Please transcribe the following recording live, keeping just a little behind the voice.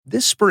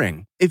This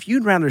spring, if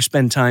you'd rather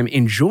spend time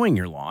enjoying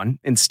your lawn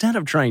instead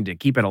of trying to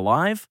keep it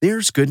alive,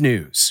 there's good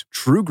news.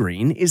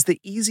 TruGreen is the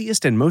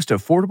easiest and most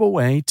affordable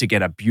way to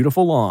get a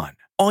beautiful lawn.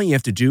 All you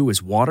have to do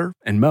is water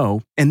and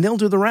mow, and they'll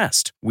do the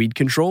rest. Weed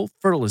control,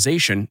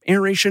 fertilization,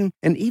 aeration,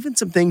 and even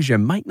some things you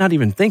might not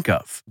even think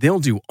of. They'll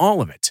do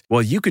all of it,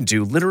 while you can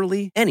do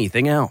literally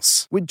anything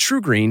else. With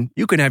TruGreen,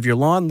 you can have your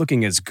lawn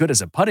looking as good as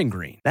a putting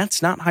green.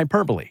 That's not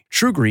hyperbole.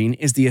 TruGreen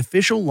is the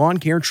official lawn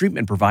care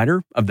treatment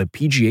provider of the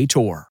PGA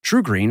Tour.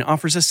 TruGreen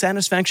offers a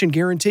satisfaction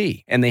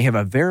guarantee, and they have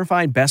a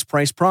verified best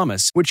price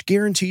promise, which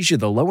guarantees you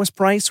the lowest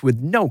price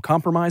with no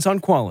compromise on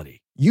quality.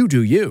 You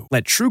do you.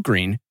 Let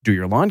TruGreen do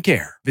your lawn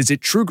care. Visit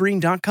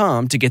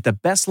TruGreen.com to get the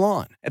best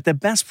lawn at the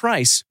best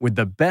price with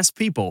the best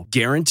people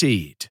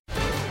guaranteed.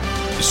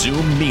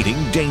 Zoom meeting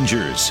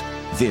dangers.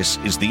 This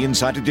is the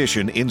Inside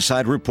Edition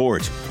Inside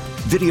Report.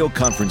 Video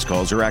conference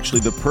calls are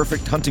actually the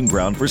perfect hunting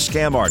ground for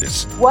scam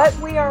artists. What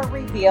we are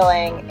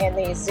revealing in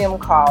these Zoom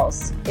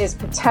calls is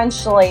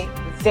potentially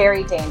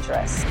very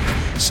dangerous.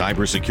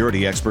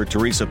 Cybersecurity expert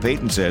Teresa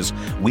Payton says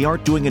we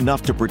aren't doing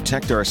enough to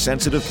protect our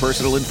sensitive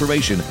personal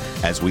information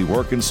as we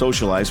work and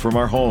socialize from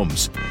our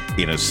homes.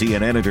 In a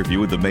CNN interview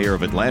with the mayor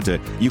of Atlanta,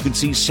 you can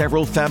see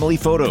several family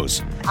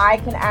photos. I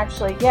can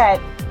actually get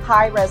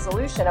high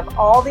resolution of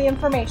all the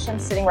information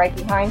sitting right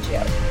behind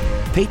you.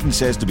 Payton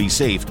says to be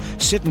safe,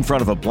 sit in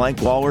front of a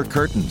blank wall or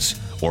curtains,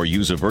 or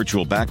use a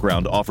virtual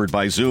background offered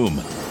by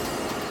Zoom.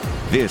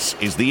 This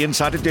is the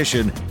Inside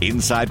Edition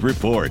Inside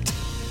Report.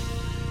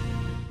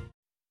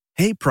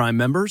 Hey, Prime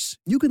members,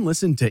 you can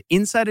listen to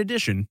Inside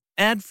Edition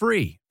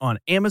ad-free on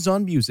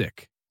Amazon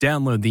Music.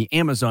 Download the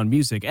Amazon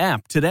Music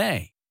app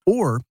today.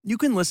 Or you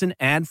can listen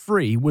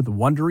ad-free with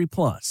Wondery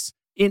Plus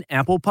in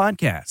Apple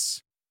Podcasts.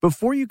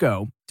 Before you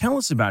go, tell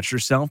us about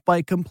yourself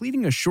by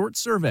completing a short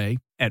survey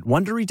at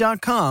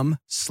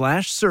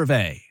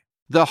Wondery.com/survey.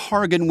 The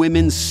Hargan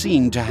women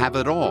seemed to have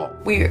it all.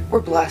 We were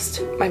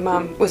blessed. My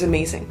mom was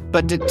amazing.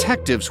 But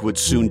detectives would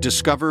soon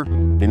discover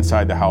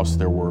inside the house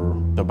there were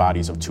the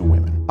bodies of 2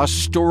 women. A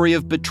story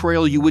of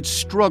betrayal you would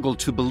struggle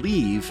to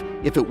believe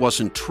if it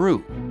wasn't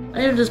true.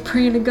 I am just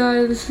praying to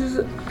God, this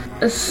is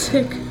a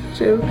sick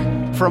joke.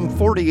 From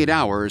 48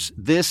 Hours,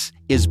 this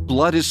is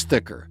Blood is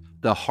Thicker,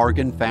 the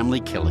Hargan family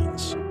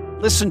killings.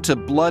 Listen to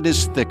Blood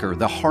is Thicker,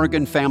 the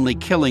Hargan family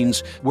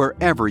killings,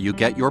 wherever you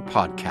get your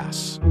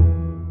podcasts.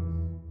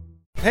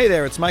 Hey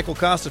there, it's Michael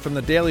Costa from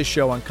The Daily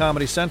Show on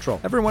Comedy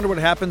Central. Ever wonder what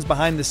happens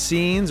behind the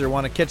scenes or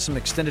want to catch some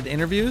extended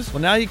interviews?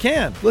 Well, now you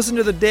can. Listen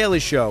to The Daily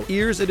Show,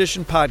 Ears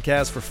Edition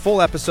podcast for full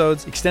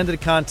episodes,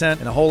 extended content,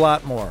 and a whole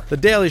lot more. The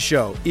Daily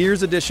Show,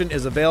 Ears Edition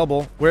is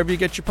available wherever you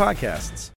get your podcasts.